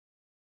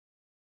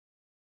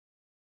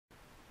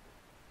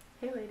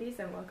Hey ladies,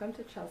 and welcome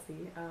to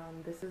Chelsea.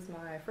 This is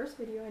my first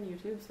video on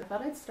YouTube, so I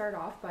thought I'd start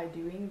off by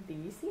doing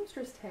the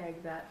seamstress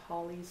tag that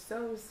Hollie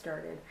Sews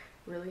started.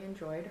 Really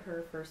enjoyed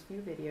her first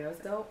few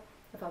videos, so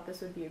I thought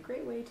this would be a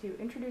great way to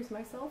introduce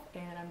myself,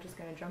 and I'm just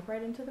going to jump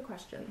right into the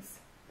questions.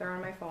 They're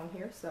on my phone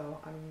here, so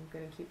I'm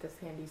going to keep this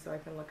handy so I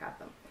can look at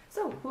them.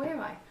 So, who am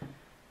I?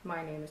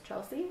 My name is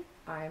Chelsea.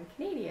 I'm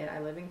Canadian.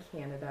 I live in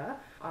Canada.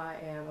 I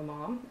am a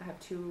mom. I have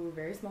two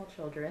very small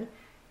children,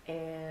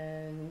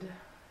 and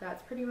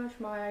that's pretty much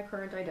my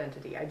current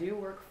identity. I do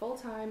work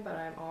full-time, but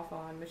I'm off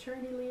on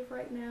maternity leave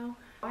right now.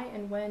 Why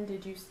and when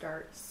did you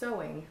start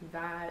sewing?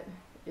 That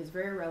is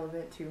very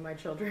relevant to my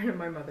children and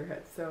my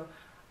motherhood. So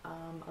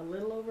a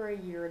little over a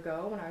year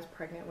ago, when I was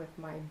pregnant with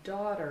my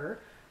daughter,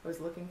 I was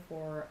looking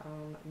for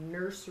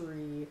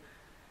nursery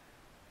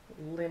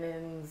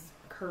linens,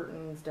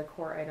 curtains,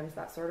 decor items,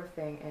 that sort of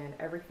thing, and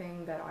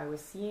everything that I was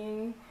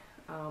seeing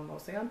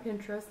mostly on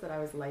Pinterest that I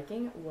was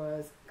liking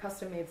was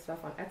custom-made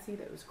stuff on Etsy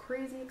that was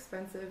crazy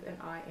expensive, and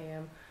I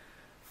am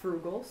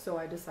frugal, so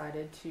I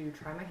decided to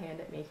try my hand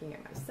at making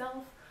it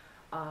myself.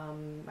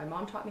 My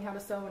mom taught me how to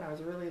sew when I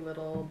was really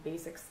little,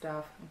 basic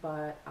stuff,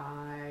 but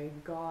I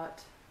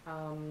got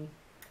some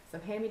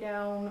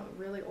hand-me-down,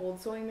 really old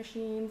sewing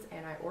machines,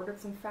 and I ordered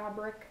some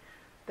fabric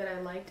that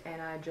I liked,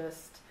 and I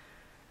just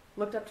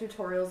looked up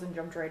tutorials and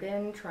jumped right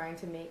in trying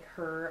to make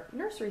her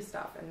nursery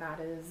stuff, and that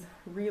is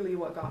really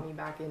what got me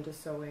back into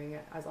sewing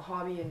as a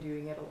hobby and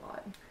doing it a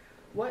lot.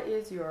 What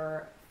is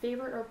your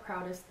favorite or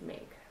proudest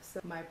make? So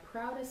my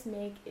proudest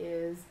make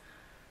is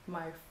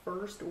my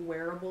first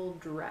wearable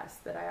dress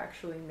that I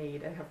actually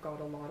made and have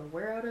got a lot of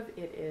wear out of.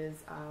 It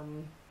is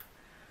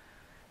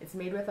it's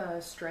made with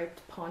a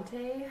striped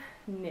ponte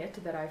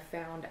knit that I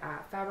found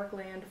at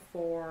Fabricland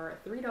for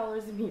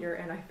 $3 a meter,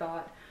 and I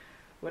thought,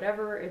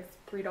 whatever, it's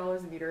 $3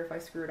 a meter. If I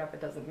screw it up,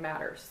 it doesn't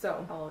matter.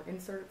 So I'll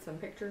insert some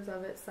pictures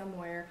of it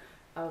somewhere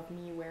of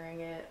me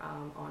wearing it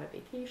on a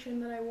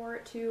vacation that I wore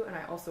it to, and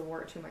I also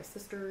wore it to my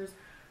sister's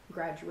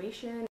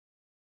graduation.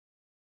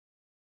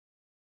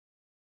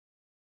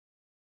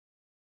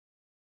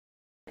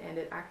 And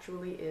it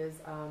actually is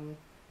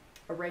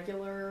a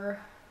regular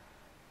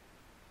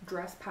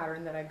dress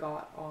pattern that I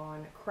got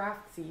on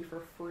Craftsy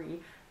for free,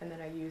 and then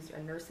I used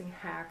a nursing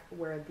hack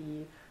where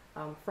the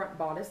front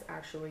bodice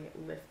actually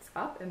lifts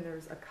up and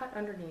there's a cut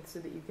underneath so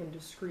that you can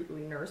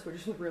discreetly nurse, which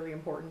is really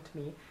important to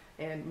me.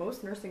 And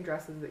most nursing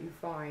dresses that you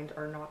find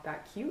are not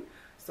that cute,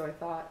 so I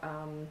thought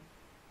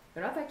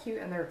they're not that cute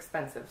and they're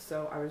expensive,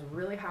 so I was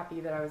really happy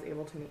that I was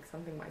able to make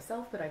something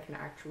myself that I can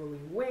actually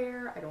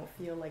wear. I don't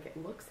feel like it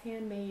looks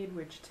handmade,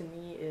 which to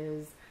me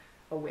is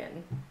a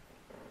win.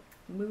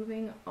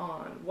 Moving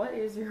on, what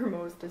is your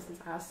most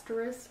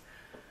disastrous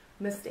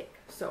mistake?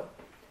 So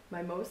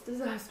my most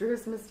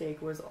disastrous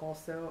mistake was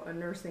also a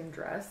nursing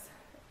dress,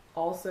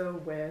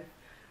 also with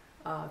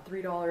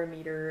 $3 a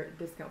meter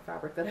discount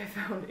fabric that I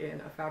found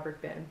in a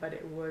fabric bin, but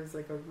it was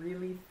like a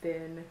really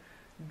thin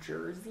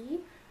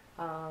jersey.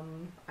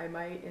 I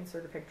might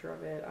insert a picture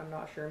of it, I'm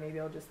not sure, maybe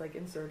I'll just like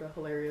insert a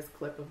hilarious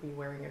clip of me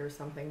wearing it or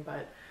something,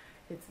 but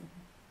it's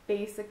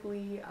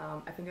basically,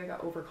 I think I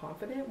got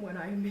overconfident when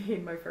I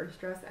made my first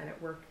dress and it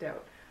worked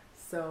out.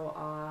 So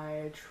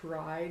I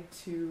tried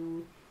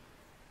to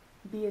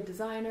be a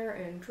designer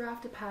and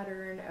draft a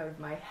pattern out of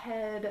my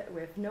head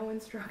with no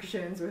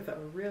instructions, with a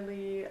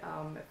really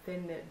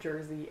thin knit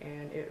jersey,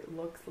 and it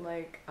looks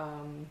like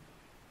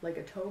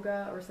a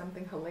toga or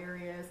something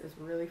hilarious. It's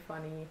really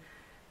funny,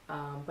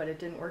 but it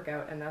didn't work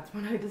out, and that's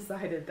when I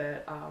decided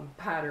that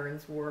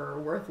patterns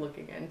were worth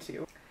looking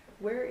into.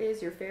 Where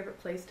is your favorite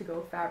place to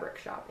go fabric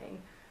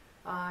shopping?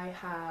 I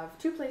have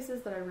two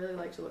places that I really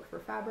like to look for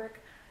fabric.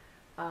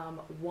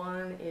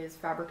 One is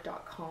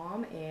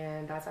fabric.com,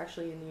 and that's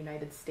actually in the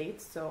United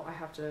States, so I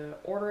have to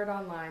order it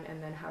online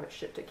and then have it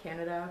shipped to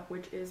Canada,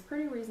 which is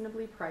pretty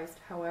reasonably priced.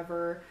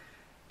 However,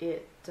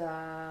 it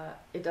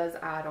does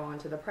add on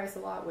to the price a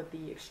lot with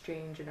the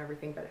exchange and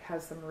everything, but it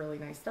has some really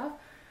nice stuff.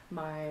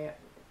 My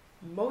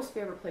most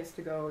favorite place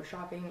to go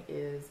shopping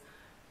is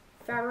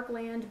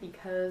Fabricland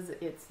because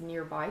it's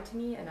nearby to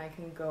me and I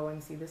can go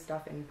and see the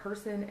stuff in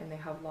person, and they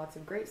have lots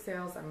of great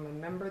sales. I'm a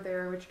member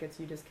there, which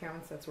gets you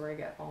discounts. That's where I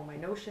get all my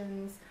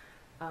notions.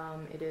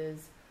 It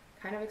is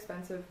kind of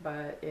expensive,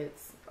 but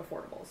it's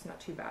affordable. It's not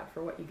too bad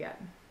for what you get.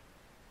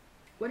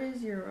 What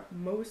is your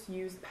most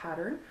used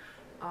pattern?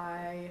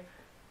 I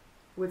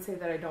would say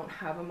that I don't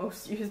have a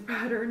most used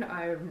pattern.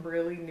 I'm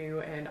really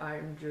new and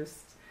I'm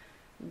just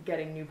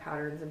getting new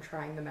patterns and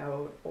trying them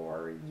out,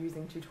 or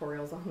using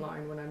tutorials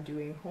online when I'm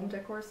doing home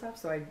decor stuff,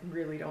 so I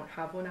really don't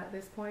have one at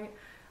this point.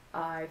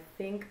 I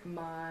think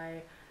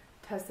my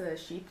Tessa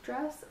sheath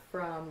dress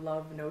from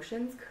Love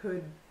Notions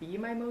could be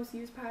my most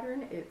used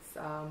pattern. It's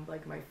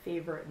like my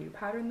favorite new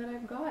pattern that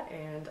I've got,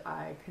 and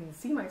I can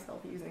see myself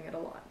using it a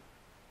lot.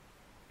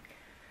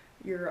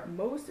 Your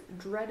most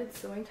dreaded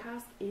sewing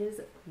task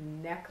is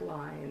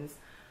necklines.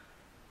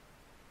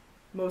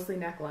 Mostly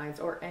necklines,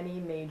 or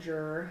any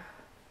major,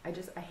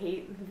 I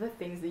hate the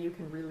things that you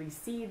can really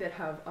see that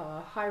have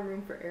high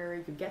room for error.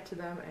 You get to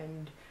them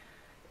and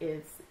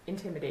it's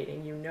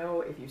intimidating. You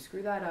know, if you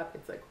screw that up,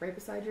 it's like right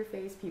beside your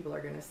face, people are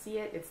gonna see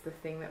it. It's the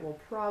thing that will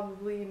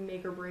probably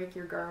make or break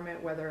your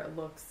garment, whether it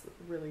looks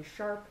really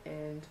sharp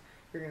and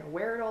you're gonna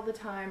wear it all the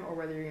time, or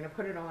whether you're gonna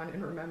put it on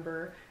and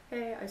remember,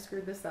 hey, I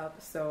screwed this up.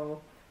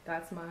 So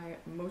that's my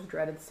most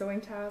dreaded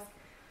sewing task.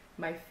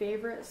 My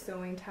favorite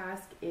sewing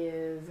task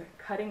is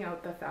cutting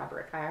out the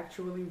fabric. I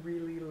actually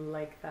really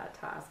like that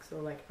task. So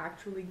like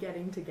actually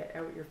getting to get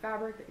out your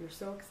fabric that you're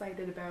so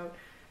excited about.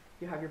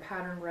 You have your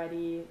pattern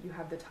ready, you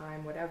have the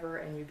time, whatever,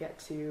 and you get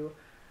to,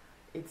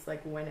 it's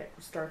like when it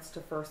starts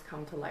to first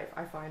come to life.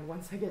 I find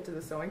once I get to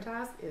the sewing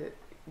task, it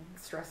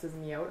stresses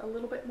me out a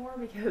little bit more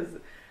because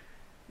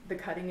the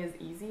cutting is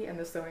easy and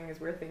the sewing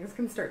is where things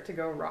can start to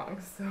go wrong.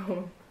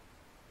 So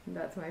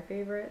that's my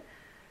favorite.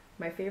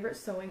 My favorite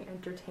sewing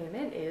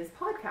entertainment is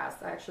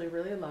podcasts. I actually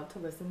really love to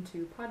listen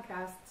to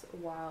podcasts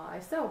while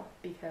I sew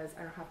because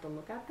I don't have to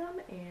look at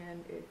them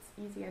and it's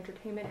easy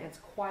entertainment and it's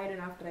quiet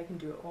enough that I can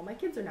do it while my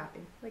kids are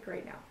napping, like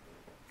right now.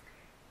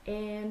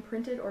 And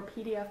printed or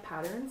PDF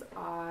patterns,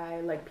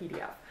 I like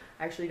PDF.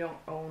 I actually don't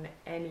own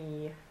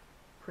any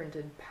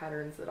printed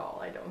patterns at all,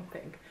 I don't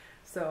think.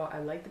 So I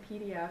like the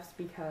PDFs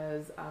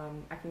because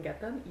I can get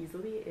them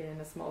easily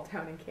in a small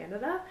town in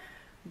Canada.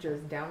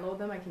 Just download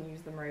them, I can use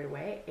them right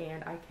away,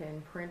 and I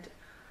can print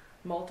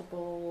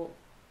multiple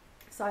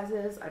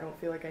sizes. I don't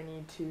feel like I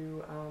need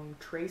to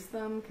trace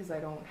them because I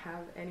don't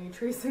have any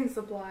tracing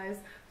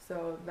supplies,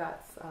 so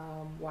that's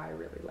why I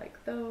really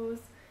like those.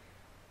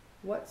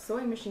 What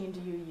sewing machine do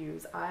you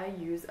use? I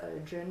use a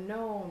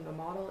Genome. The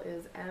model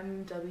is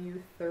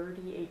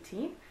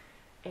MW3018,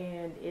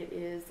 and it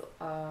is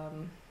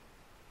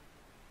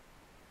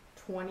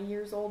 20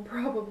 years old,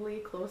 probably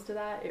close to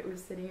that. It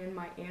was sitting in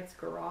my aunt's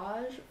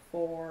garage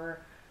for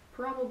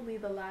probably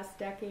the last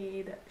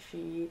decade.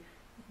 She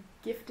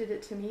gifted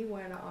it to me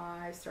when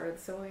I started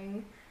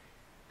sewing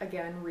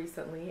again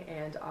recently,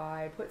 and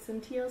I put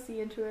some TLC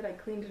into it. I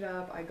cleaned it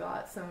up, I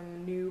got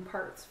some new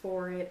parts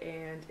for it,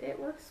 and it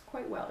works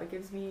quite well. It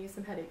gives me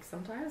some headaches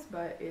sometimes,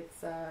 but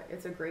it's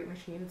a great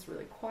machine. It's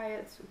really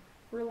quiet, it's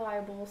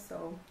reliable,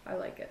 so I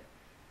like it.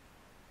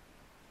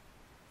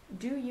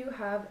 Do you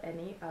have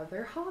any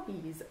other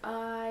hobbies?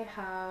 I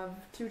have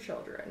 2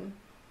 children,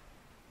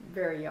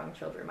 very young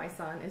children. My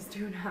son is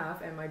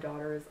 2.5 and my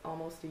daughter is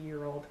almost a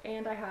year old,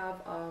 and I have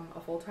a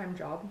full-time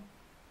job,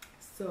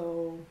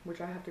 so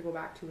which I have to go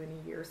back to in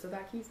a year, so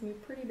that keeps me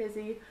pretty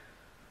busy.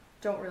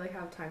 Don't really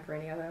have time for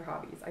any other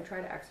hobbies. I try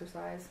to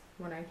exercise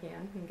when I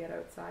can and get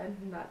outside,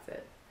 and that's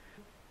it.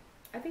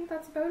 I think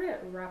that's about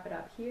it. We'll wrap it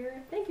up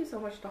here. Thank you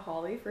so much to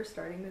Hollie for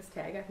starting this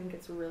tag. I think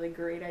it's a really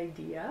great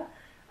idea.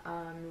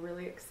 I'm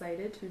really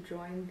excited to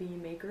join the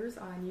makers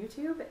on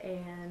YouTube,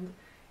 and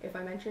if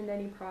I mentioned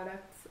any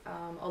products,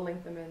 I'll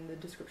link them in the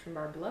description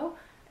bar below.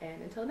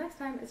 And until next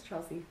time, it's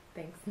Chelsea.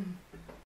 Thanks.